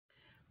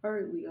All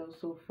right, Leo.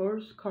 So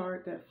first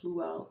card that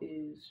flew out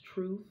is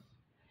Truth.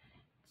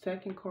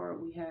 Second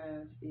card we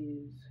have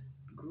is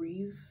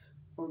Grief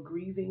or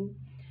Grieving.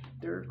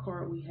 Third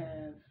card we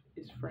have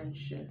is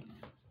Friendship.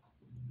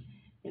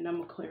 And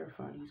I'm gonna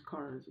clarify these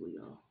cards,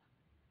 Leo.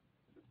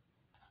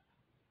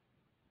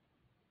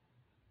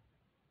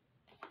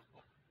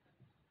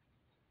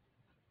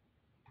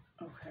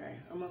 Okay,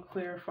 I'm gonna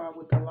clarify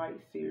with the Light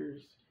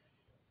Seers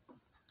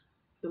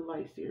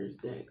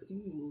deck. Let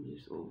me move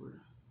this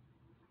over.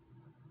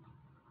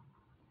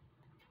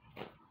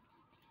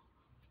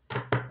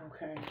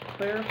 Okay,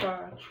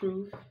 clarify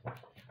truth,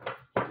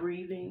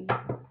 grieving,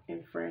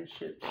 and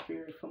friendship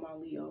spirit for my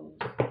Leos.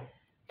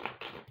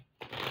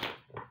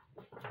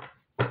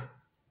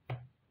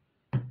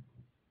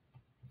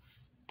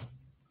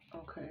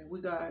 Okay,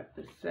 we got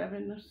the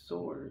Seven of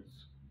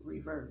Swords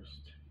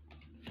reversed.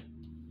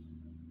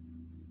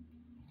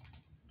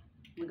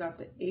 We got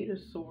the Eight of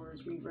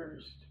Swords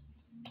reversed.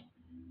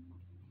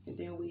 And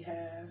then we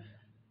have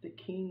the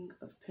King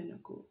of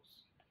Pentacles.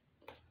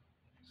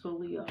 So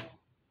Leo,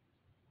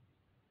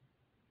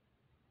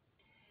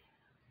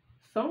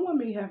 someone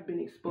may have been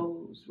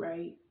exposed,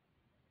 right?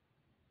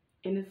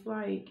 And it's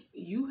like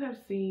you have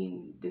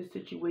seen this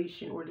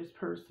situation or this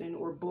person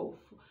or both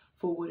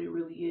for what it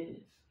really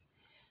is.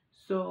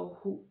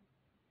 So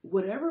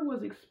whatever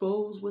was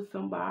exposed with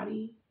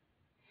somebody,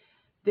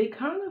 they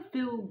kind of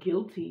feel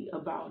guilty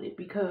about it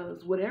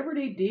because whatever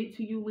they did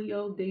to you,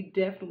 Leo, they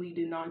definitely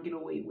did not get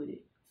away with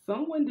it.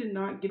 Someone did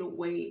not get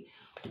away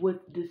with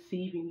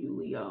deceiving you,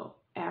 Leo,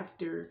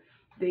 after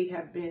they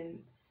have been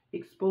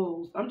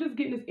exposed. I'm just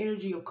getting this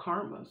energy of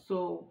karma.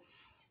 So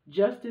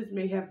justice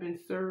may have been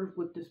served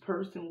with this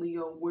person,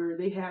 Leo, where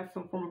they had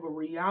some form of a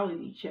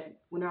reality check.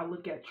 When I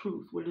look at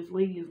truth, where this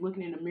lady is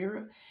looking in the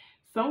mirror,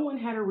 someone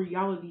had a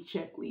reality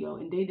check, Leo,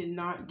 and they did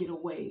not get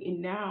away.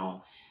 And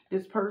now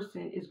this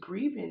person is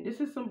grieving. This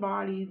is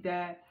somebody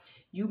that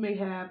you may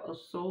have a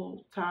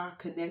soul tie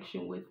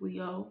connection with,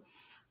 Leo.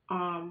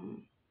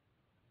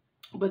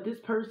 But this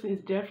person is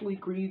definitely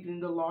grieving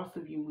the loss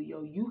of you,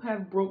 Leo. You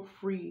have broke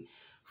free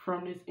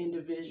from this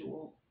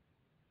individual.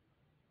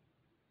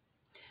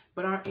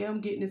 But I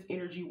am getting this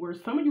energy where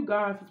some of you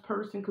guys, this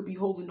person could be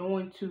holding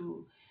on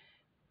to,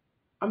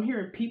 I'm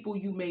hearing people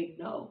you may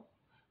know.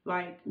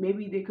 Like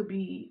maybe they could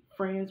be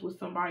friends with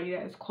somebody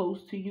that is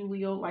close to you,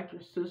 Leo, like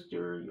your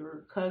sister,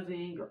 your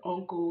cousin, your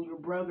uncle, your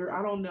brother.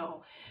 I don't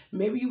know.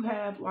 Maybe you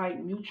have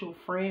like mutual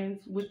friends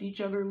with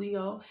each other,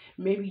 Leo.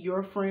 Maybe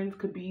your friends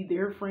could be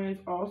their friends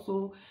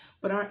also.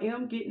 But I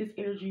am getting this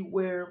energy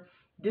where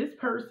this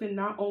person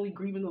not only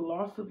grieving the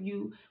loss of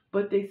you,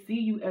 but they see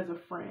you as a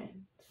friend.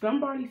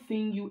 Somebody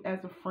seeing you as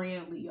a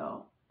friend,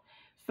 Leo.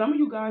 Some of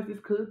you guys, this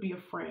could be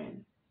a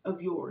friend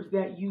of yours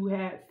that you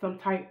had some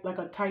type, like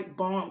a tight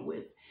bond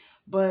with.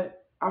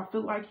 But I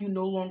feel like you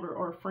no longer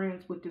are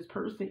friends with this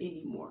person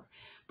anymore.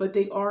 But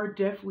they are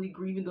definitely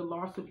grieving the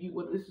loss of you,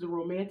 whether this is a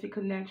romantic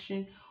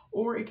connection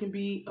or it can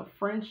be a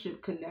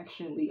friendship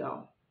connection,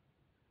 Leo.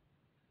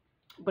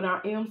 But I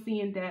am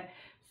seeing that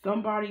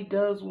somebody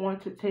does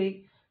want to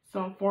take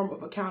some form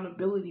of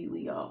accountability,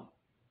 Leo.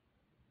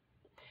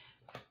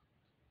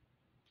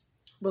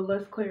 But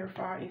let's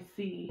clarify and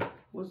see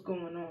what's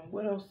going on.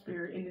 What else,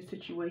 Spirit, in this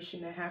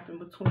situation that happened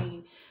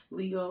between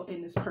Leo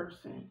and this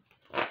person?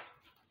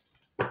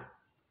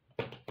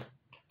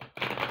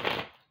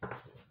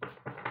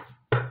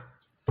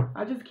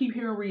 I just keep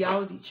hearing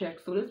reality check.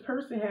 So this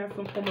person has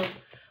some form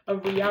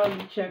of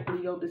reality check,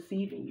 Leo,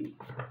 deceiving you.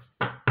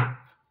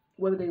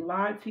 Whether they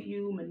lied to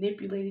you,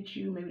 manipulated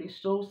you, maybe they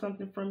stole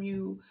something from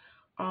you.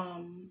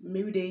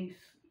 Maybe they,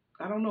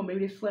 I don't know,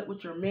 maybe they slept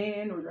with your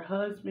man or your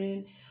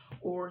husband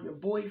or your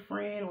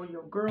boyfriend or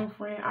your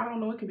girlfriend. I don't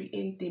know. It could be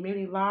anything.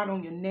 Maybe they lied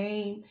on your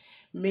name.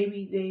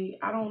 Maybe they,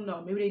 I don't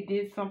know. Maybe they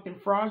did something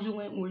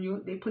fraudulent where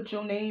they put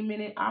your name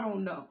in it. I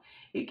don't know.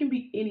 It can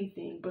be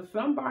anything. But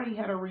somebody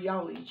had a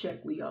reality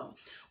check, Leo.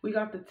 We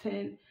got the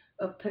 10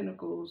 of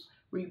Pentacles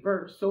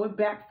reversed. So it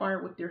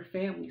backfired with their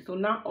family. So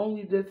not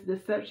only this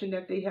deception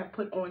that they have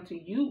put onto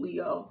you,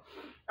 Leo,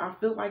 I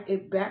feel like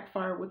it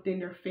backfired within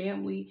their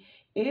family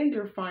and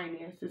their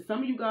finances. Some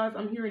of you guys,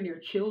 I'm hearing their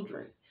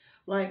children.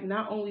 Like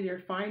not only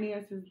their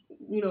finances,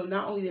 you know,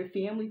 not only their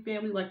family,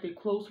 like their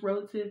close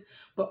relative,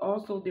 but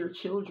also their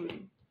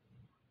children.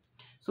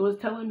 So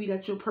it's telling me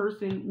that your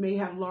person may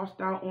have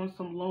lost out on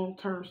some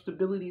long-term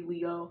stability,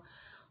 Leo,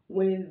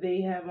 when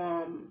they have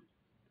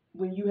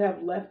when you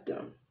have left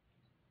them.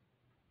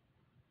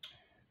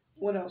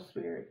 What else,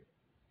 Spirit?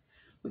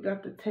 We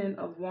got the 10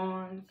 of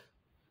Wands,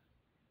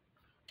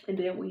 and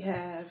then we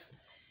have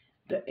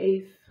the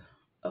Ace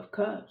of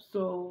Cups.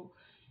 So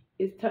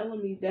it's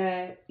telling me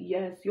that,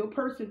 yes, your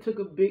person took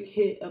a big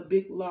hit, a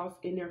big loss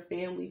in their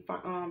family.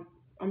 I'm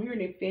hearing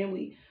their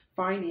family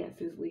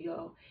finances,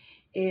 Leo.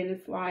 And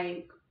it's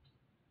like,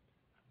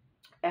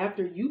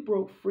 after you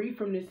broke free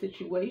from this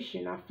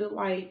situation, I feel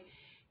like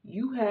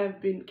you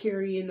have been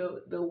carrying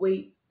the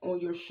weight on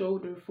your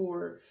shoulder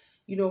for,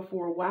 you know,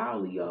 for a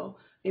while, Leo,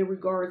 in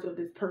regards of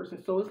this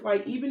person. So it's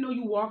like, even though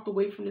you walked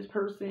away from this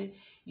person,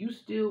 you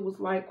still was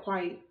like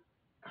quite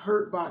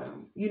hurt by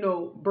them,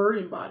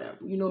 burdened by them.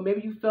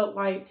 Maybe you felt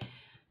like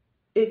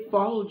it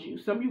followed you.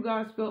 Some of you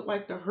guys felt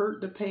like the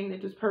hurt, the pain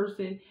that this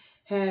person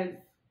has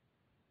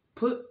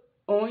put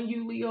on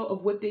you, Leo,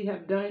 of what they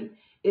have done,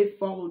 it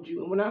followed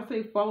you. And when I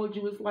say followed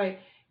you, it's like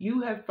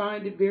you have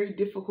find it very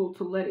difficult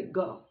to let it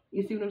go.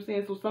 You see what I'm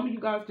saying? So some of you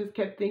guys just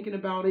kept thinking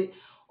about it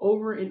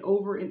over and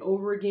over and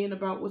over again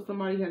about what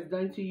somebody has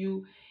done to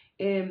you.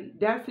 And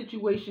that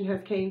situation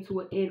has came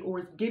to an end, or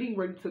it's getting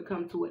ready to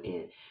come to an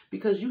end,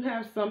 because you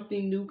have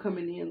something new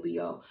coming in,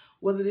 Leo.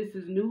 Whether this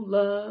is new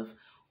love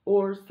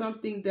or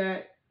something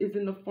that is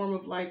in the form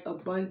of like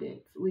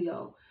abundance,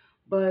 Leo.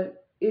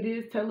 But it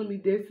is telling me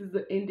this is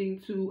the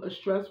ending to a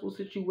stressful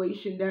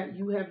situation that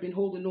you have been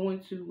holding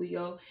on to,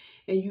 Leo.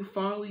 And you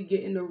finally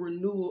getting a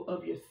renewal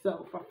of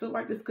yourself. I feel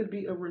like this could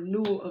be a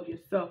renewal of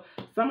yourself.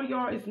 Some of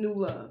y'all, it's new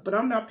love, but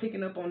I'm not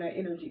picking up on that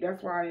energy.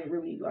 That's why I didn't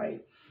really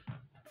like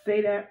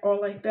say that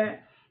all like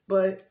that.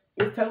 But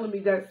it's telling me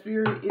that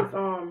spirit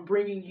is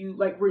bringing you,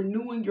 like,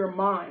 renewing your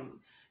mind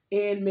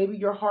and maybe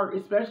your heart,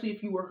 especially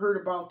if you were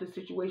hurt about the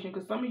situation,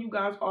 because some of you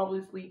guys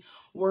obviously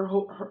were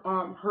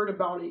hurt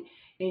about it,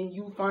 and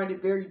you find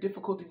it very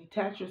difficult to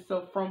detach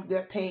yourself from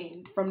that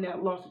pain, from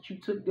that loss that you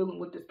took dealing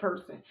with this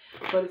person.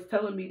 But it's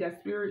telling me that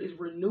spirit is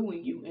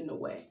renewing you in a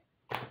way.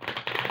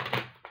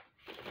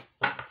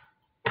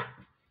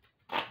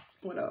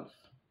 What else?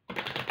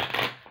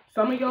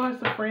 Some of y'all,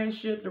 it's a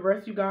friendship. The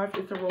rest of you guys,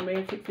 it's a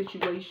romantic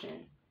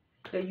situation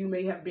that you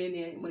may have been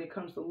in when it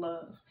comes to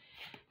love.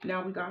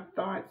 Now we got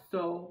thoughts.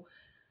 So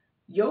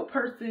your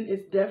person is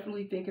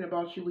definitely thinking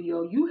about you,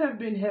 Leo. You have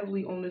been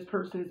heavily on this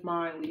person's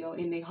mind, Leo,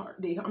 in their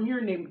heart. I'm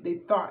hearing their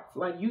thoughts.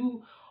 Like,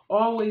 you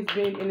always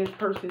been in this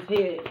person's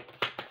head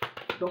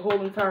the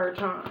whole entire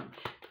time.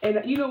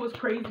 And you know what's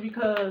crazy?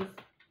 Because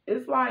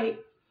it's like,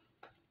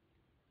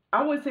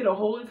 I wouldn't say the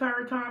whole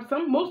entire time.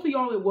 Most of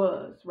y'all it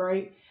was,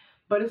 right?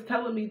 But it's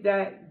telling me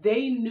that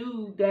they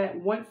knew that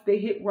once they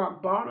hit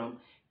rock bottom,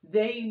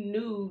 they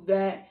knew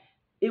that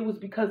it was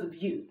because of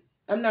you.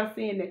 I'm not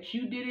saying that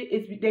you did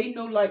it. They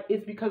know, like,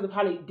 it's because of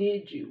how they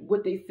did you,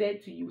 what they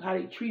said to you, how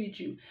they treated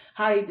you,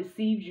 how they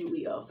deceived you,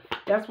 Leo.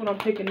 That's what I'm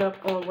picking up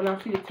on when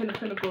I see the Ten of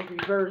Pentacles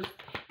reversed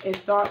and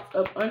thoughts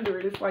up under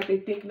it. It's like they're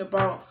thinking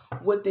about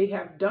what they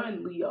have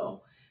done,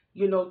 Leo,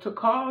 to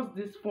cause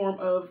this form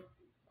of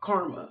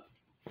karma.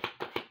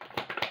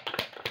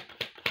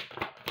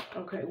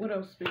 Okay, what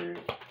else, Spirit?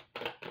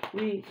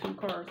 We need 2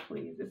 cards,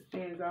 please. It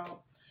stands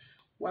out.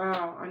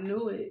 Wow, I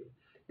knew it.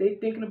 They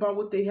thinking about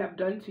what they have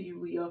done to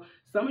you, Leo.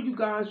 Some of you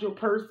guys, your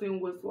person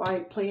was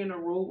like playing a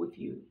role with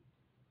you.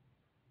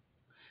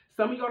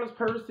 Some of y'all, this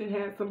person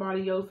had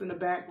somebody else in the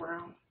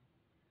background.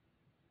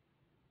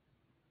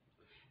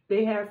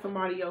 They had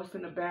somebody else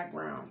in the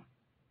background.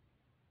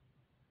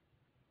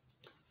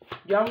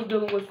 Y'all was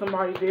dealing with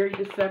somebody very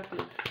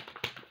deceptive.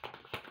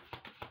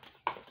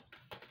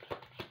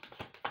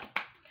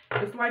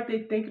 It's like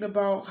they're thinking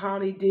about how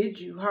they did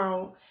you,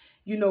 how,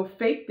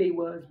 fake they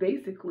was,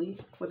 basically,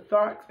 with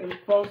thoughts and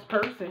false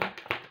person.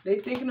 They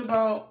thinking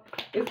about,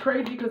 it's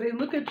crazy because they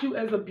look at you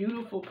as a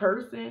beautiful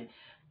person,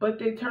 but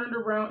they turned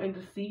around and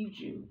deceived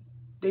you.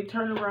 They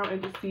turned around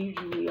and deceived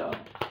you, Leo.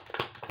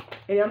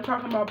 And I'm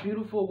talking about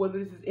beautiful,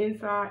 whether this is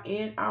inside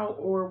and out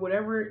or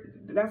whatever.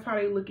 That's how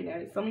they looking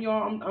at it. Some of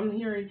y'all, I'm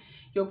hearing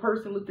your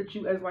person looked at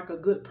you as like a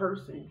good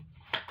person.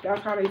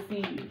 That's how they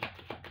see you.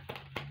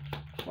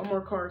 One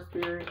more card,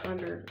 Spirit,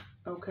 under.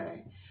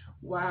 Okay.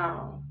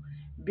 Wow.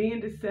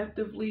 Being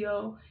deceptive,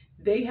 Leo,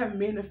 they have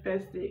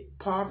manifested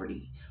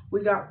poverty.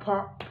 We got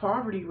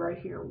poverty right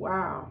here.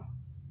 Wow.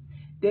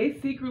 They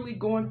secretly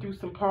going through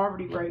some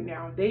poverty right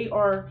now. They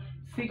are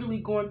secretly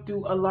going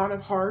through a lot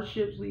of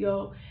hardships,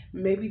 Leo.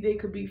 Maybe they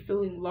could be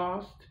feeling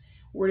lost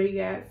where they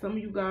at. Some of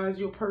you guys,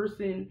 your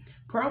person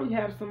probably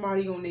have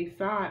somebody on their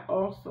side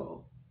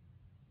also.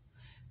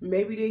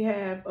 Maybe they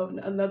have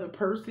another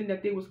person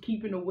that they was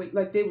keeping away,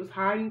 like they was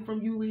hiding from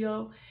you,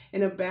 Leo,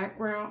 in the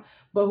background.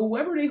 But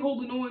whoever they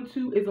holding on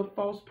to is a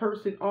false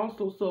person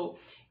also. So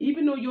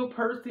even though your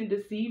person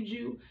deceived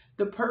you,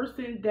 the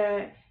person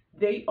that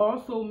they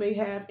also may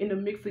have in the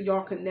mix of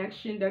y'all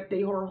connection that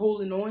they are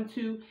holding on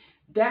to,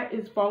 that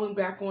is falling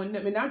back on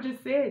them. And I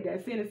just said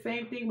that, saying the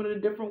same thing but in a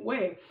different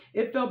way.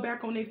 It fell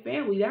back on their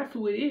family. That's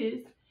who it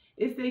is.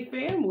 It's their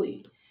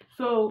family.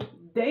 So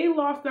they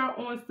lost out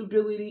on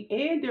stability,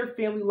 and their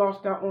family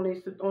lost out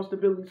on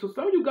stability. So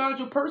some of you guys,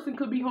 your person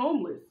could be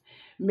homeless.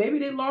 Maybe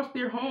they lost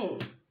their home.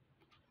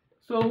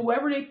 So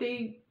whoever they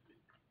think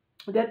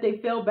that they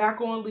fell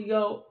back on,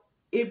 Leo,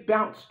 it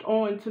bounced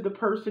on to the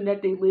person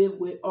that they live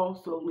with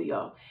also,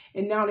 Leo.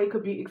 And now they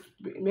could be,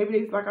 maybe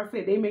they, like I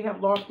said, they may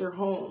have lost their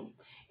home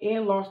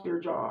and lost their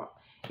job.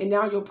 And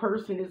now your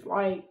person is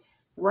like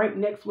right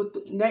next to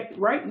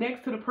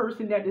the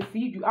person that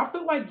deceived you. I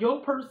feel like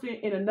your person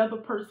and another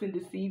person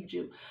deceived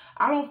you.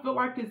 I don't feel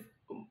like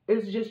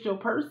it's just your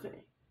person.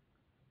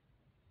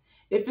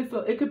 If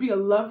it could be a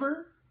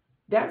lover,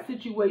 that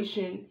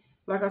situation,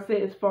 like I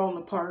said, is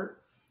falling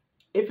apart.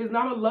 If it's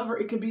not a lover,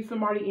 it could be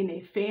somebody in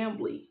a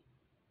family.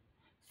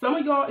 Some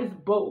of y'all is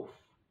both.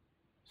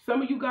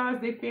 Some of you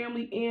guys, their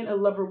family and a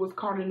lover was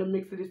caught in the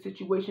mix of this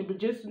situation. But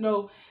just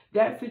know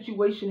that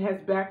situation has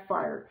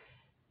backfired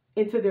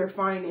into their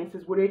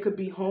finances where they could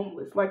be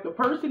homeless. Like the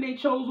person they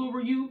chose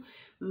over you,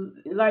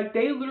 like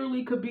they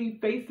literally could be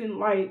facing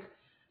like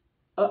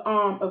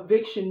a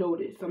eviction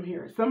notice. I'm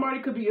hearing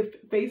somebody could be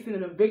facing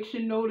an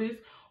eviction notice,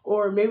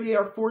 or maybe they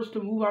are forced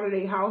to move out of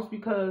their house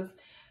because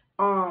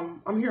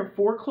I'm hearing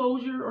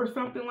foreclosure or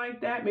something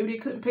like that. Maybe they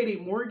couldn't pay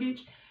their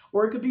mortgage,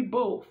 or it could be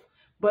both.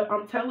 But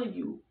I'm telling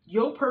you,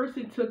 your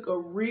person took a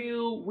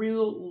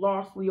real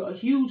loss, Leo, a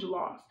huge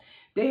loss.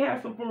 They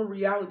had some form of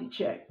reality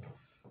check.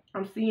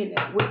 I'm seeing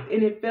that.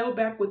 And it fell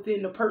back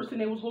within the person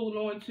they was holding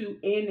on to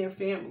and their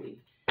family.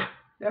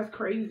 That's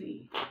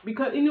crazy.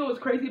 Because you know what's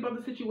crazy about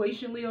the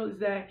situation, Leo, is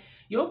that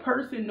your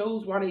person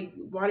knows why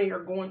they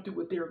are going through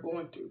what they're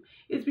going through.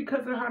 It's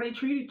because of how they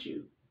treated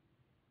you.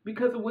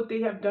 Because of what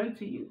they have done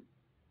to you.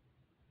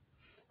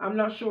 I'm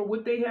not sure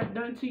what they have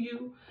done to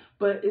you,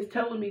 but it's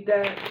telling me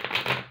that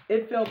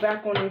it fell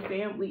back on their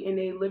family in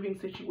a living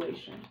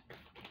situation.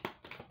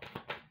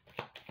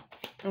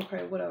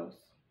 Okay, what else?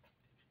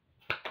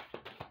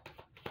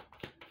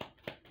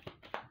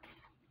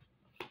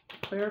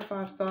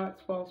 Clarify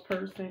thoughts, false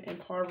person, and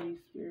poverty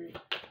spirit.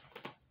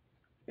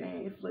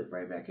 Dang, it flipped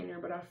right back in there,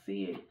 but I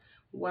see it.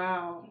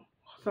 Wow.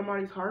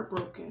 Somebody's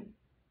heartbroken.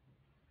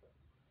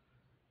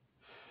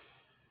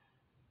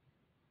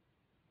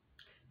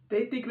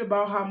 They thinking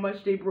about how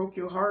much they broke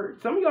your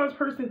heart. Some of y'all's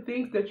person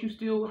thinks that you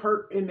still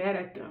hurt and mad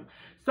at them.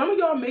 Some of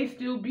y'all may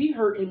still be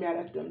hurt and mad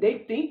at them.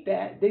 They think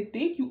that. They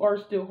think you are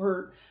still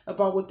hurt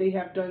about what they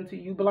have done to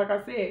you. But like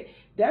I said,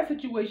 that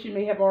situation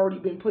may have already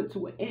been put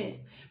to an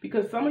end.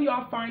 Because some of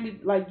y'all find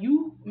it, like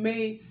you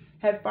may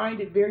have find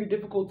it very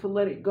difficult to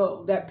let it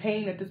go. That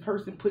pain that this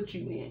person put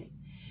you in.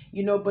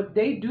 You know, but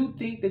they do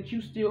think that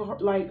you still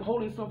like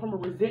holding some form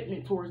of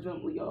resentment towards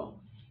them, Leo.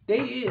 They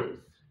is.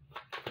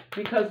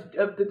 Because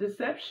of the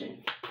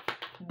deception,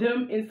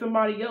 them and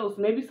somebody else.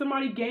 Maybe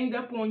somebody ganged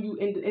up on you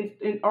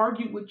and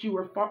argued with you,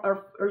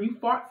 or you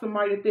fought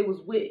somebody that they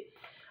was with.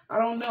 I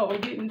don't know. I'm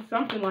getting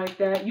something like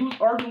that. You was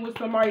arguing with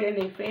somebody and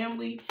their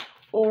family,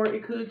 or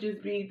it could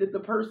just be that the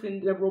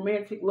person, the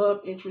romantic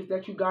love interest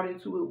that you got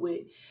into it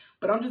with.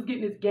 But I'm just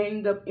getting this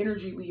ganged up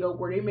energy, Leo,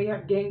 where they may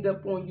have ganged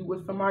up on you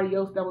with somebody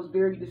else that was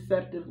very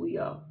deceptive,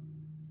 Leo.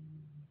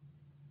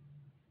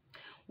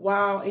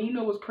 Wow. And you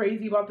know what's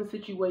crazy about the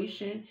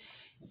situation?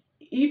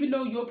 Even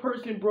though your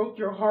person broke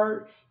your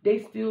heart, they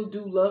still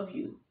do love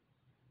you.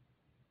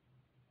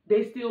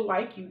 They still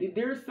like you.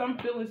 There's some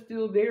feeling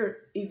still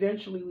there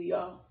eventually,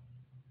 Leo.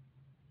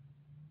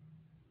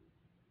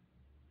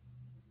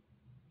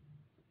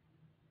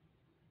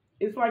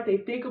 It's like they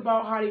think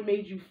about how they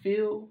made you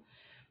feel,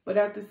 but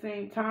at the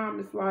same time,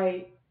 it's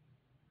like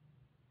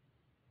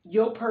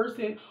your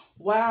person,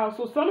 wow.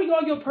 So some of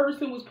y'all, your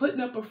person was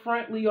putting up a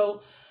front,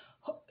 Leo,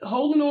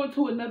 holding on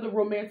to another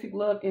romantic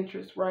love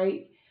interest,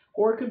 right?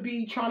 Or it could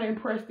be trying to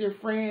impress their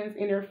friends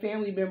and their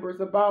family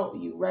members about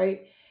you,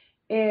 right?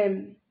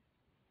 And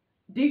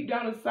deep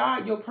down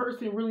inside, your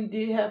person really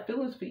did have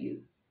feelings for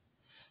you.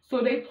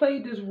 So they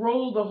played this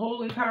role the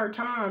whole entire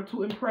time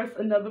to impress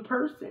another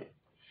person.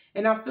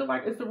 And I feel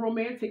like it's a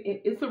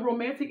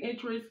romantic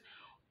interest,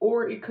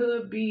 or it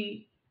could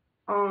be,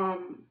 wow,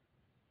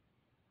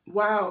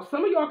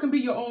 some of y'all can be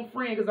your own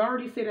friend, because I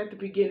already said at the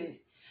beginning.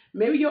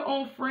 Maybe your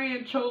own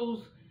friend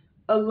chose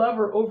a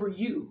lover over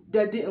you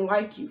that didn't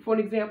like you. For an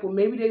example,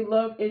 maybe they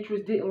love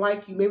interest didn't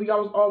like you. Maybe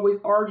y'all was always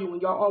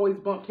arguing. Y'all always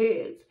bumped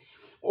heads.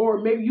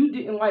 Or maybe you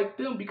didn't like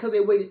them because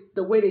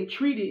the way they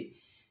treated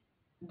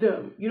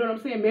them. You know what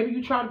I'm saying? Maybe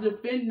you tried to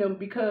defend them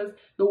because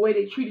the way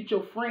they treated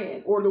your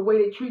friend, or the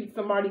way they treated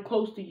somebody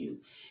close to you.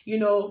 You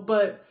know,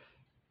 but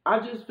I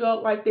just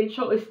felt like it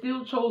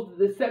still chose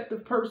the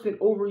deceptive person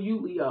over you,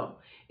 Leo.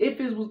 If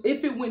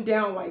it went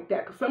down like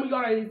that, because some of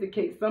y'all, that is the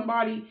case.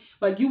 Somebody,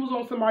 like you was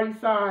on somebody's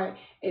side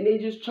and they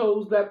just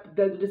chose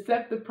the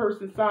deceptive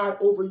person's side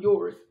over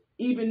yours,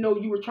 even though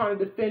you were trying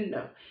to defend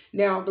them.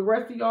 Now, the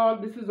rest of y'all,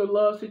 this is a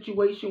love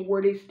situation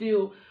where they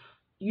still,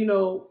 you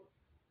know,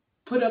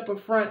 put up a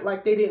front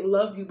like they didn't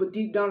love you, but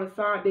deep down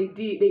inside they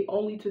did. They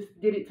only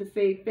did it to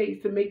save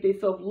face, to make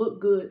themselves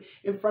look good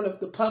in front of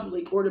the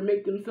public, or to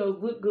make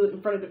themselves look good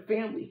in front of the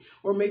family,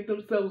 or make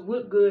themselves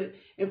look good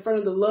in front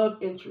of the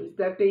love interest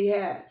that they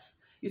have.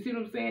 You see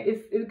what I'm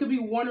saying? It could be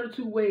one or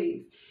two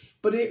ways,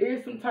 but there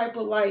is some type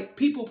of like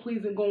people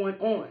pleasing going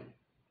on.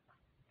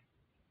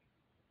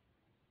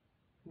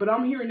 But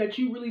I'm hearing that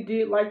you really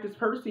did like this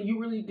person. You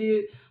really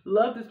did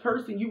love this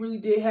person. You really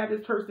did have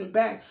this person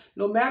back,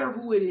 no matter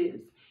who it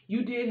is.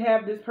 You did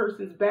have this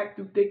person's back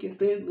through thick and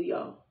thin,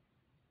 Leo.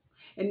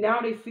 And now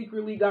they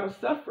secretly got to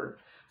suffer.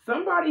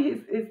 Somebody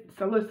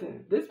so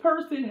listen, this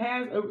person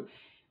has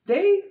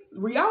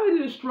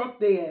reality struck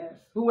their ass,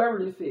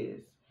 whoever this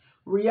is.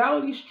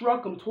 Reality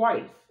struck them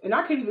twice. And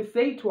I can't even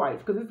say twice,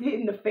 because it's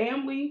hitting the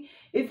family,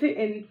 it's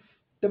hitting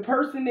the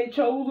person they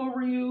chose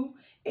over you,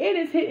 and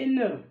it's hitting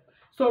them.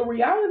 So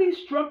reality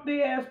struck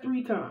their ass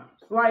 3 times.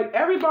 Like,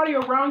 everybody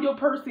around your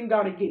person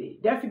got to get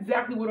it. That's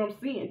exactly what I'm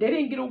seeing. They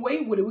didn't get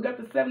away with it. We got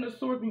the Seven of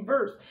Swords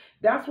reversed.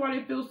 That's why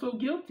they feel so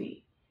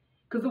guilty.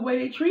 Because the way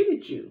they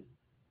treated you.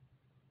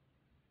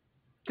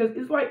 Because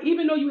it's like,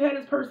 even though you had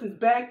this person's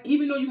back,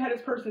 even though you had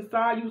this person's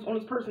side, you was on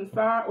this person's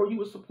side, or you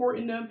were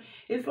supporting them,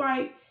 it's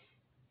like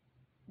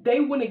they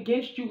went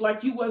against you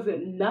like you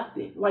wasn't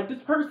nothing. Like,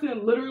 this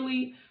person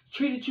literally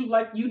treated you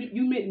like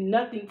you meant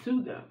nothing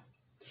to them.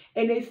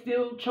 And they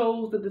still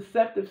chose the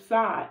deceptive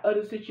side of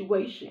the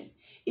situation.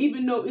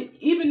 Even though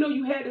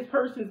you had this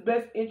person's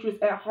best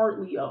interest at heart,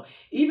 Leo.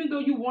 Even though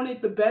you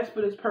wanted the best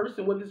for this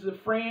person, whether it's a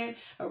friend,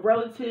 a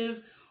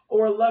relative,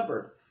 or a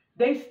lover.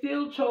 They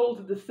still chose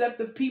the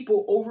deceptive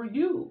people over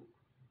you.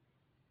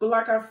 But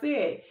like I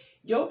said,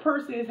 your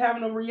person is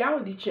having a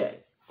reality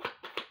check.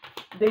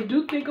 They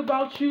do think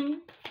about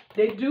you.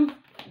 They do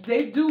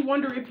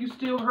wonder if you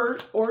still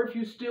hurt or if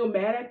you still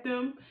mad at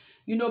them.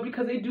 You know,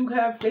 because they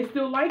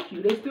still like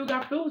you. They still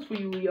got feelings for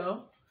you,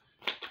 Leo.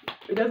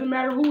 It doesn't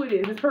matter who it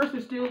is. This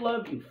person still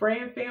loves you.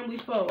 Friend, family,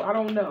 foe. I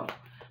don't know.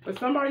 But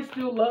somebody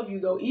still love you,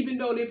 though. Even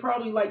though they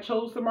probably, like,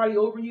 chose somebody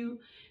over you,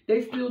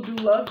 they still do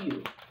love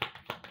you.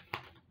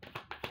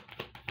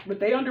 But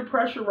they under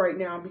pressure right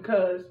now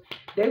because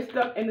they're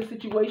stuck in a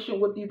situation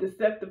with these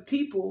deceptive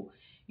people,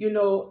 you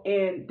know,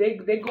 and they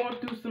going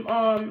through some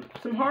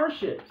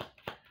hardships.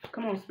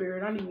 Come on,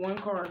 Spirit. I need one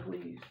card,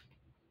 please.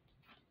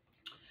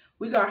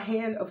 We got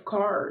Hand of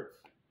Cards.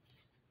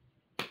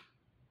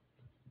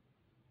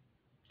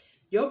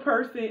 Your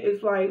person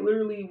is like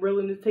literally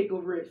willing to take a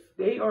risk.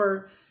 They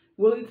are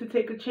willing to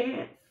take a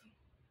chance.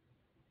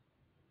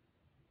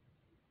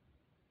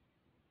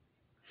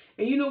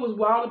 And you know what's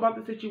wild about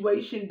the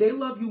situation? They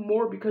love you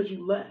more because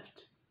you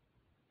left.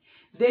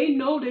 They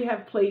know they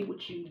have played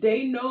with you.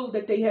 They know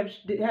that they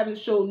haven't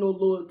showed no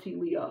loyalty,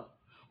 Leo.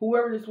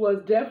 Whoever this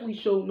was definitely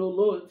showed no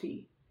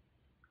loyalty.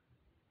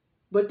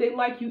 But they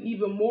like you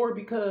even more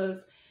because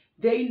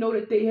they know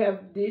that they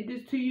have did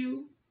this to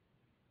you,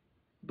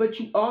 but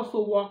you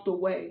also walked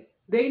away.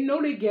 They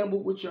know they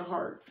gambled with your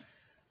heart,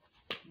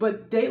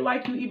 but they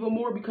like you even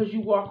more because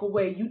you walk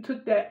away. You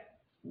took that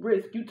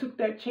risk. You took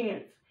that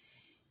chance.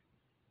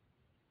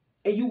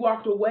 And you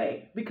walked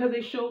away because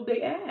they showed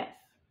their ass.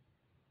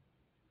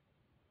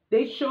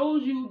 They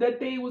showed you that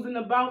they wasn't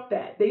about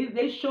that.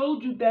 They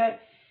showed you that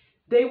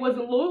they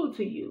wasn't loyal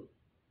to you.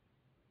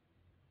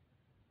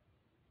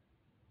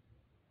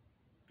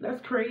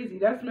 That's crazy.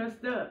 That's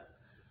messed up.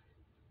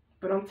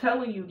 But I'm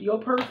telling you, your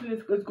person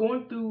is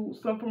going through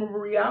some form of a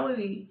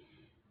reality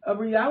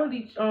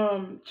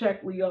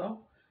check, Leo.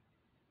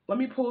 Let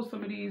me pull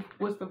some of these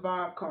What's the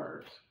Vibe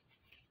cards.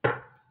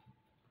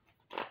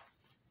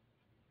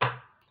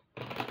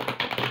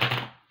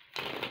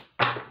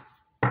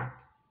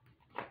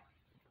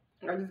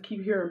 I just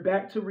keep hearing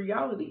back to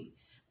reality.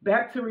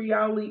 Back to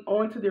reality,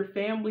 onto their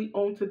family,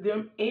 onto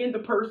them, and the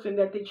person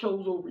that they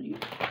chose over you.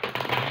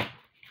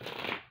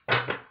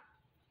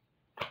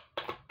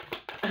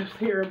 I'm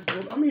hearing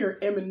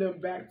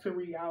Eminem, Back to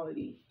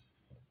Reality.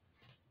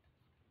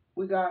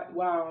 We got,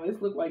 wow,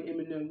 this look like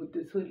Eminem with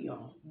this hoodie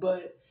on.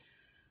 But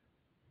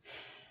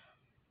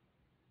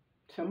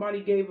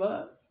somebody gave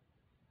up.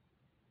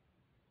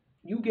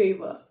 You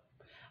gave up.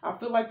 I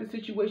feel like the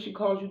situation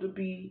caused you to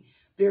be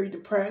very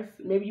depressed.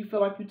 Maybe you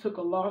feel like you took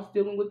a loss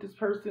dealing with this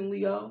person,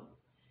 Leo.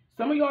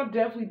 Some of y'all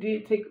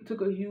definitely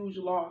took a huge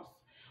loss.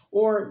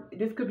 Or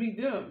this could be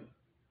them.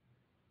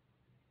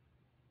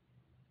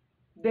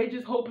 They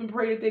just hope and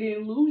pray that they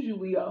didn't lose you,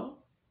 Leo.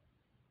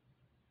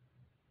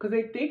 Because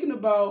they're thinking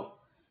about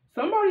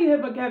somebody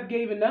have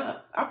given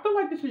up. I feel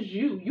like this is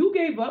you. You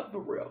gave up for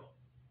real.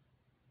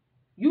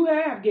 You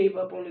have gave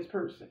up on this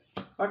person.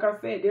 Like I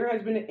said, there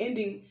has been an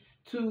ending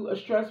to a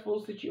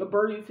stressful, a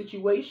burning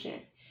situation.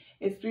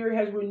 And Spirit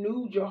has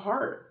renewed your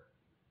heart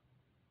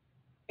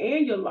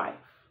and your life.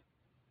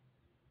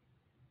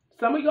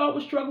 Some of y'all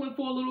were struggling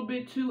for a little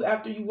bit too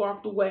after you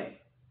walked away.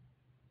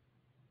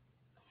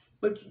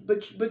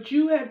 But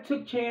you have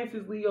took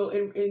chances, Leo,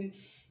 and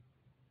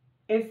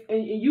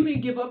you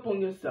didn't give up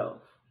on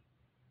yourself.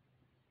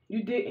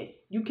 You didn't.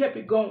 You kept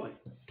it going.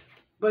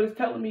 But it's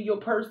telling me your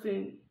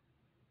person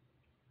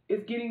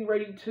is getting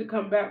ready to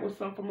come back with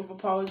some form of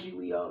apology,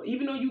 Leo.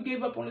 Even though you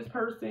gave up on this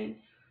person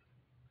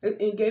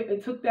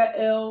and took that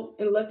L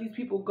and let these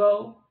people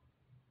go,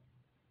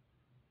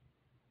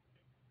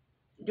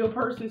 your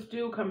person's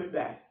still coming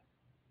back.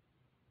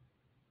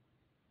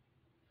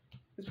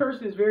 This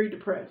person is very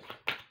depressed.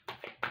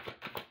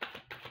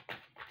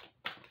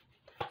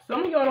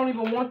 Some of y'all don't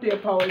even want the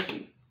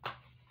apology.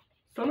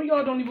 Some of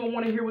y'all don't even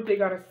want to hear what they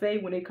got to say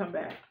when they come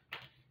back.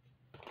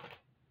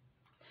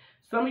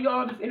 Some of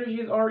y'all, this energy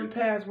has already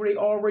passed where they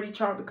already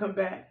tried to come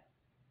back.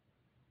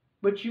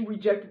 But you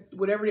rejected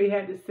whatever they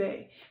had to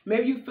say.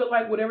 Maybe you feel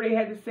like whatever they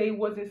had to say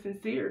wasn't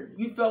sincere.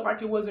 You felt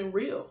like it wasn't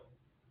real.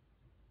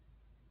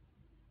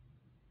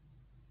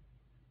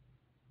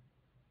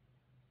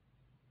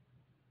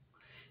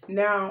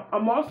 Now,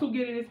 I'm also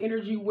getting this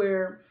energy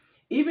where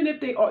even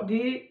if they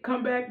did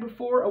come back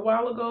before a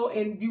while ago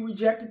and you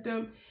rejected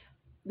them,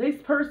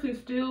 this person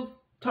still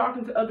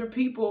talking to other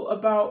people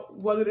about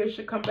whether they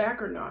should come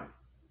back or not.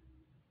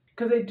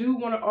 Because they do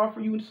want to offer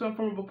you some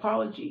form of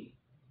apology.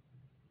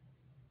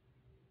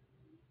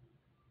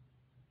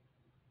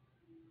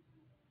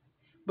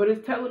 But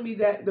it's telling me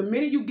that the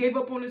minute you gave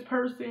up on this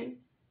person,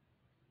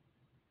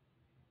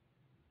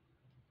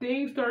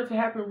 things started to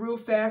happen real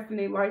fast in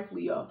their life,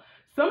 Leo.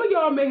 Some of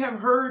y'all may have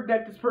heard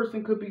that this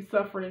person could be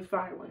suffering in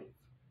silence.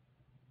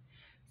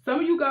 Some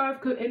of you guys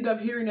could end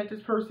up hearing that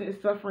this person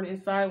is suffering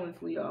in silence,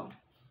 Leo.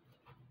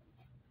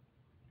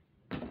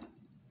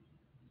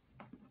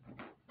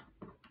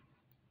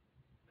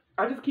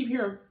 I just keep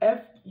hearing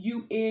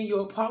F-U-N,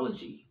 your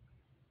apology.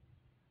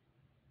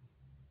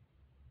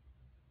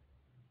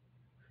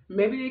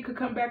 Maybe they could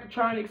come back and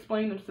try and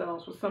explain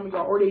themselves for some of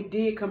y'all, or they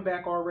did come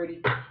back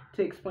already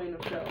to explain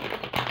themselves.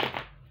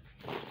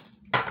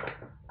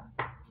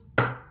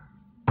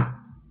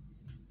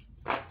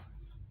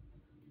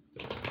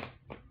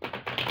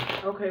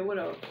 Okay, what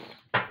else?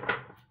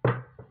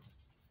 I'm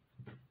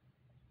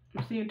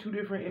seeing two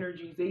different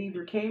energies. They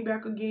either came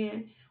back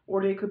again,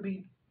 or they could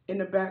be in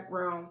the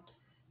background,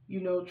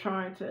 you know,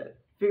 trying to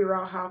figure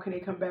out how can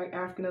they come back,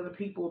 asking other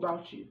people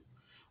about you.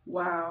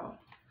 Wow.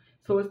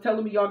 So it's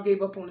telling me y'all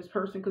gave up on this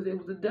person because it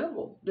was the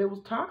devil. It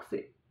was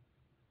toxic.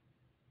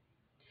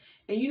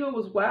 And you know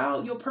what's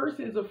wild? Your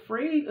person is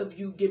afraid of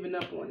you giving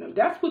up on them.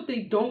 That's what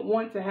they don't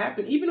want to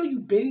happen. Even though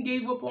you've been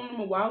gave up on them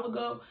a while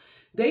ago,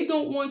 they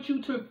don't want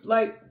you to,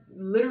 like,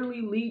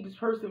 literally leave this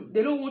person.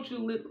 They don't want you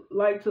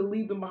to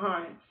leave them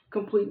behind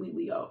completely,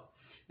 Leo.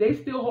 They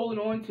still holding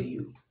on to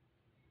you.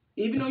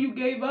 Even though you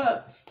gave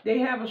up, they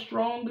have a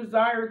strong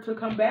desire to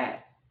come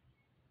back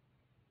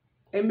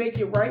and make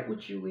it right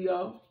with you,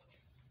 Leo.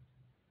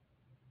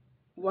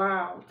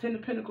 Wow. 10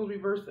 of Pentacles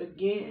reversed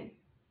again.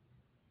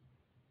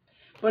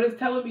 But it's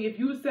telling me if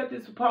you accept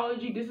this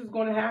apology, this is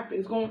going to happen.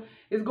 It's going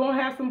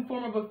to have some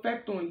form of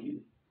effect on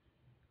you.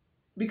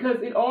 Because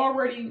it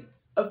already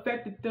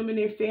affected them and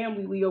their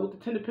family, Leo, with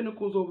the 10 of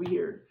Pentacles over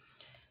here.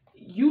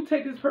 You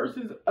take this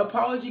person's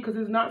apology because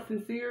it's not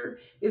sincere,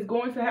 it's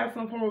going to have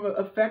some form of an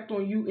effect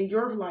on you in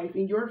your life,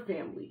 in your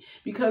family.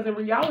 Because in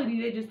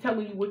reality, they're just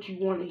telling you what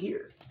you want to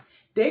hear.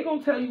 They're going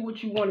to tell you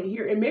what you want to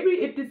hear. And maybe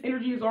if this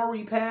energy is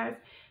already passed,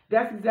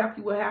 that's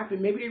exactly what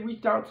happened. Maybe they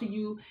reached out to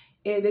you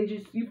and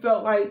you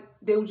felt like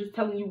they were just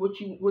telling you what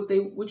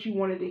you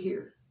wanted to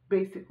hear,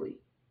 basically.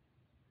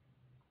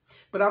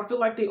 But I feel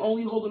like they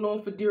only holding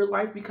on for dear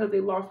life because they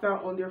lost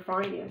out on their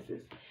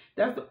finances.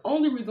 That's the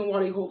only reason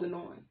why they holding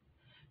on.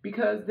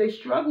 Because they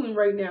struggling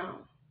right now.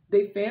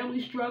 They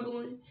family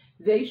struggling.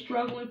 They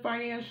struggling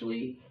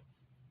financially.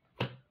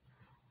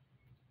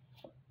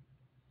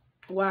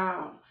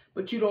 Wow.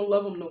 But you don't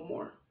love them no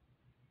more.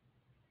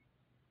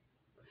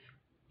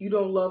 You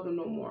don't love them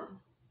no more.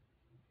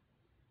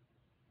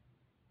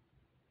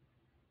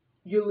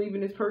 You're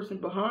leaving this person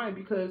behind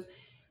because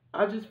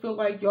I just feel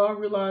like y'all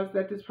realize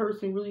that this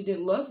person really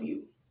didn't love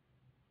you.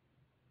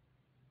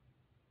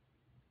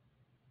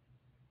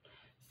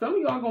 Some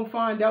of y'all gonna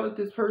find out that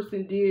this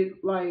person did,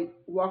 like,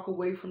 walk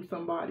away from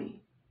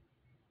somebody.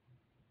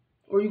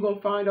 Or you're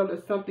gonna find out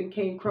that something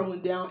came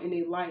crumbling down in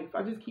their life.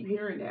 I just keep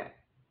hearing that.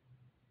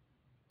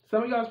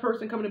 Some of y'all's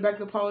person coming back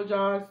to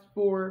apologize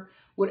for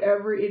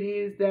whatever it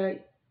is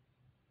that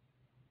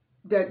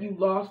you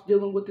lost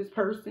dealing with this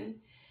person.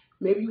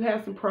 Maybe you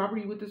had some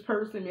property with this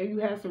person. Maybe you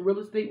had some real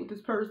estate with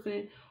this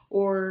person,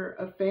 or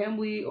a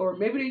family, or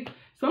maybe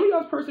some of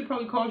y'all's person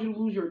probably caused you to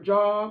lose your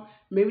job.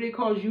 Maybe they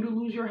caused you to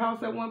lose your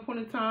house at one point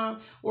in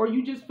time, or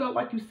you just felt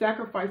like you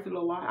sacrificed it a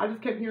lot. I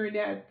just kept hearing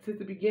that since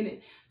the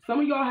beginning.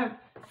 Some of y'all have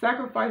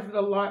sacrificed it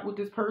a lot with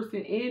this person,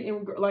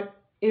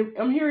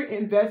 I'm hearing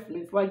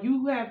investments. Like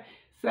you have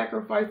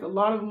sacrificed a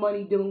lot of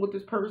money dealing with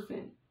this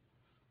person,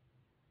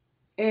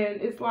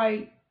 and it's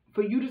like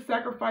for you to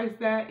sacrifice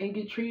that and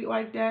get treated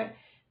like that.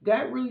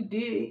 That really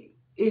did.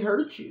 It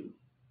hurt you.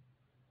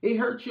 It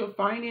hurt your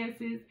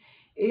finances.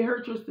 It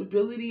hurt your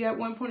stability at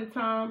one point in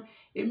time.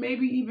 It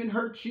maybe even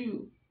hurt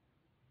you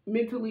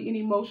mentally and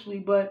emotionally.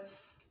 But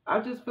I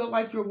just felt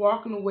like you're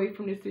walking away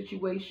from this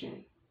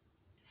situation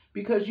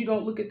because you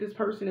don't look at this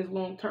person as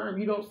long term.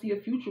 You don't see a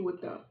future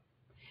with them.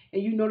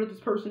 And you know that this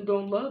person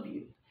don't love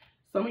you.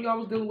 Some of y'all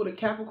was dealing with a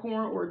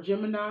Capricorn or a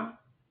Gemini.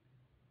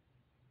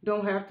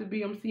 Don't have to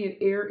be. I'm seeing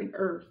air and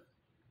earth.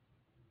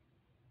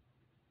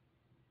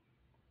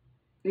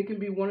 It can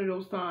be one of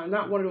those signs.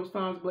 Not one of those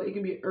signs, but it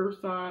can be an earth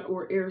sign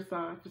or air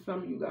sign for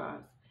some of you guys.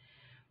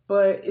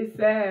 But it's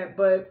sad.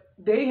 But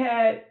they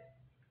had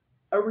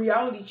a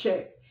reality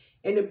check,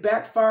 and it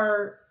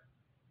backfired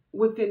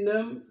within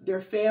them,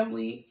 their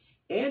family,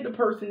 and the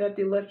person that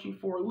they left you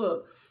for.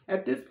 Look,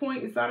 at this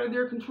point, it's out of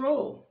their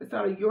control. It's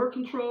out of your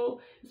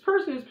control. This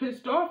person is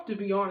pissed off, to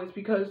be honest,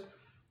 because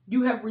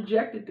you have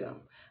rejected them.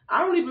 I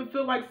don't even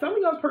feel like some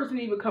of y'all's person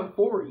didn't even come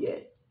forward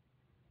yet.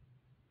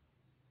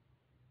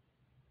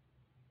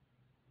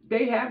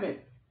 They haven't.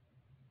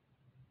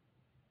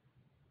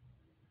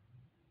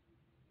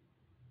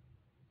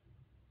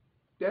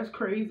 That's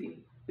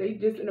crazy. They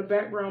just in the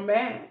background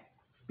mad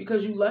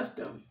because you left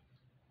them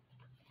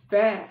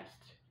fast.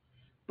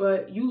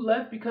 But you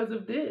left because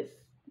of this.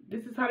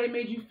 This is how they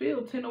made you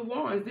feel. 10 of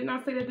Wands. Didn't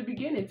I say that at the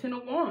beginning? 10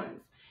 of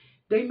Wands.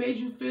 They made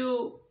you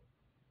feel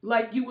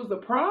like you was a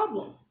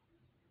problem.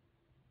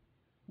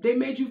 They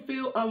made you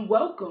feel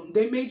unwelcome.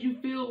 They made you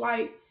feel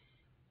like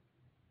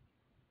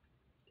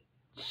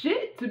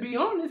shit, to be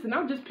honest. And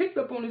I just picked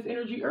up on this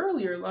energy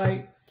earlier.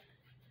 Like,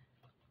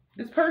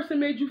 this person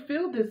made you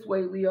feel this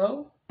way,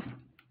 Leo.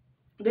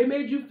 They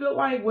made you feel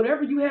like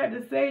whatever you had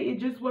to say, it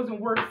just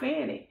wasn't worth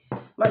saying it.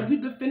 Like,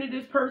 you defended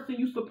this person,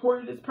 you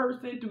supported this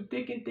person through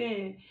thick and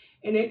thin,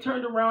 and they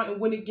turned around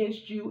and went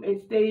against you and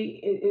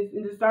stayed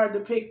and decided to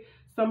pick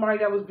somebody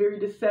that was very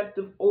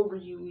deceptive over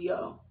you,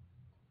 Leo.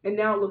 And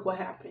now look what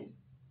happened.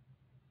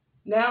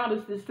 Now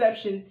this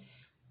deception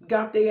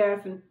got their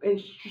ass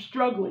and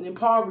struggling in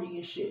poverty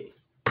and shit.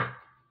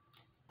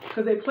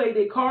 Because they played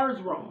their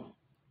cards wrong.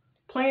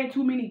 Playing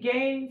too many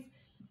games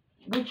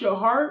with your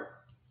heart.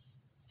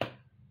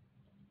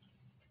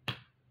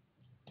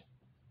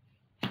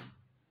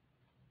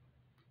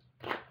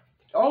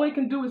 All they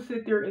can do is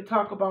sit there and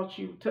talk about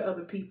you to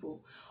other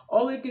people.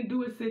 All they can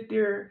do is sit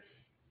there.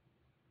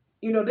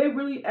 You know, they're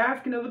really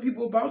asking other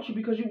people about you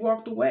because you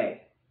walked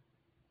away.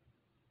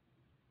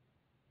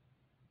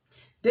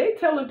 They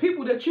telling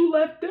people that you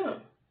left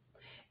them.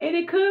 And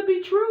it could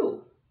be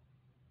true.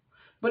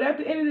 But at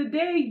the end of the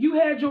day, you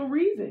had your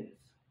reasons.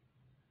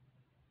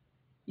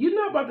 You're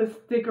not about to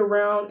stick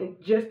around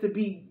and just to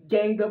be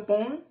ganged up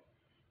on.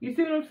 You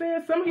see what I'm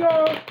saying? Some of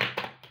y'all,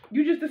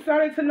 you just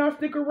decided to not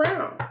stick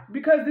around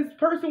because this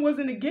person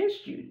wasn't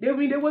against you.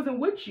 They wasn't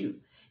with you.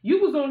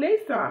 You was on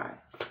their side.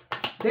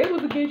 They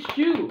was against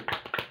you.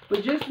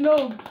 But just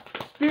know,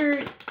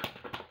 Spirit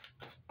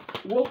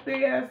woke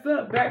their ass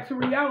up back to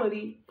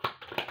reality.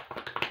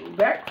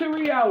 Back to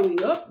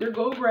reality. Up, there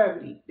goes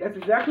gravity. That's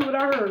exactly what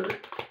I heard.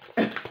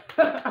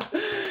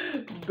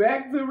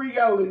 Back to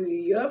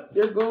reality. Up,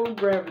 there goes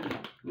gravity.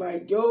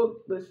 Like, yo,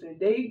 listen,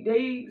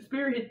 they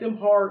Spirit hit them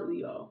hard,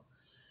 Leo.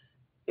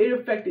 It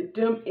affected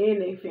them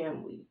and their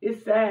family.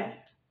 It's sad.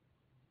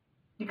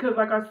 Because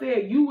like I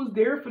said, you was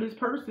there for this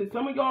person.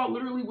 Some of y'all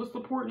literally was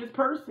supporting this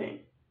person.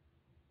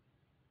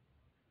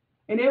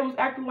 And they was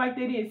acting like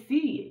they didn't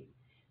see it.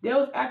 They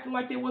was acting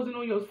like they wasn't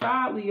on your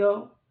side,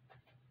 Leo.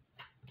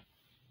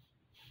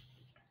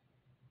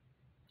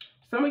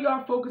 Some of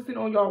y'all focusing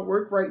on y'all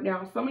work right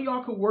now. Some of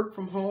y'all could work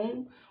from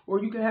home,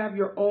 or you can have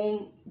your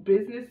own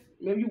business.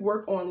 Maybe you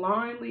work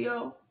online,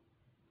 Leo.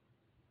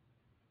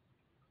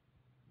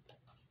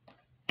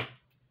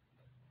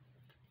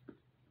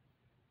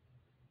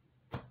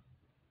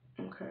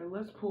 Okay,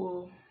 let's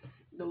pull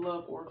the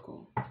Love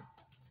Oracle.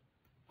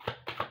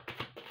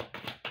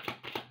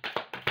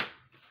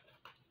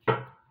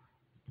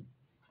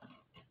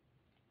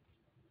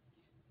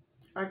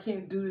 I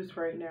can't do this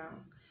right now.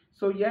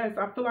 So yes,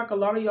 I feel like a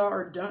lot of y'all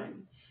are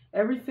done.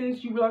 Ever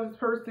since you realized this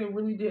person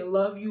really didn't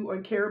love you or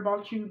care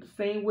about you the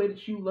same way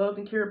that you loved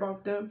and care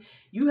about them,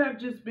 you have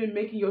just been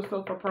making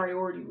yourself a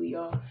priority,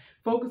 Leo.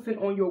 Focusing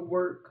on your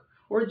work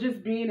or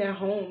just being at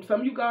home. Some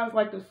of you guys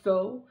like to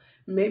sew.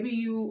 Maybe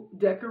you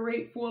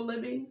decorate for a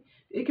living.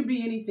 It could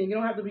be anything. It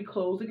don't have to be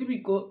clothes. It could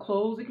be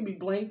clothes. It can be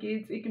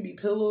blankets. It can be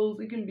pillows.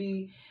 It can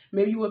be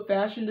maybe you a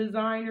fashion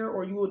designer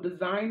or you a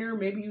designer.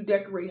 Maybe you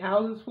decorate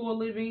houses for a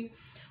living.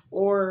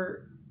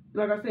 Or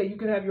like I said, you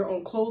can have your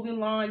own clothing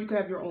line. You can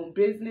have your own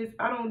business.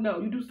 I don't know.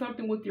 You do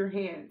something with your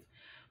hands.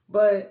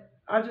 But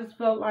I just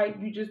felt like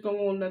you just don't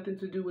want nothing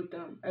to do with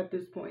them at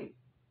this point.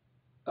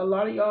 A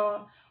lot of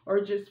y'all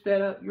are just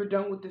fed up. You're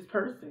done with this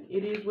person.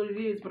 It is what it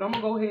is. But I'm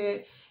going to go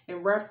ahead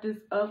and wrap this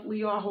up,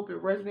 Leo. I hope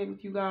it resonated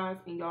with you guys.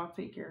 And y'all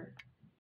take care.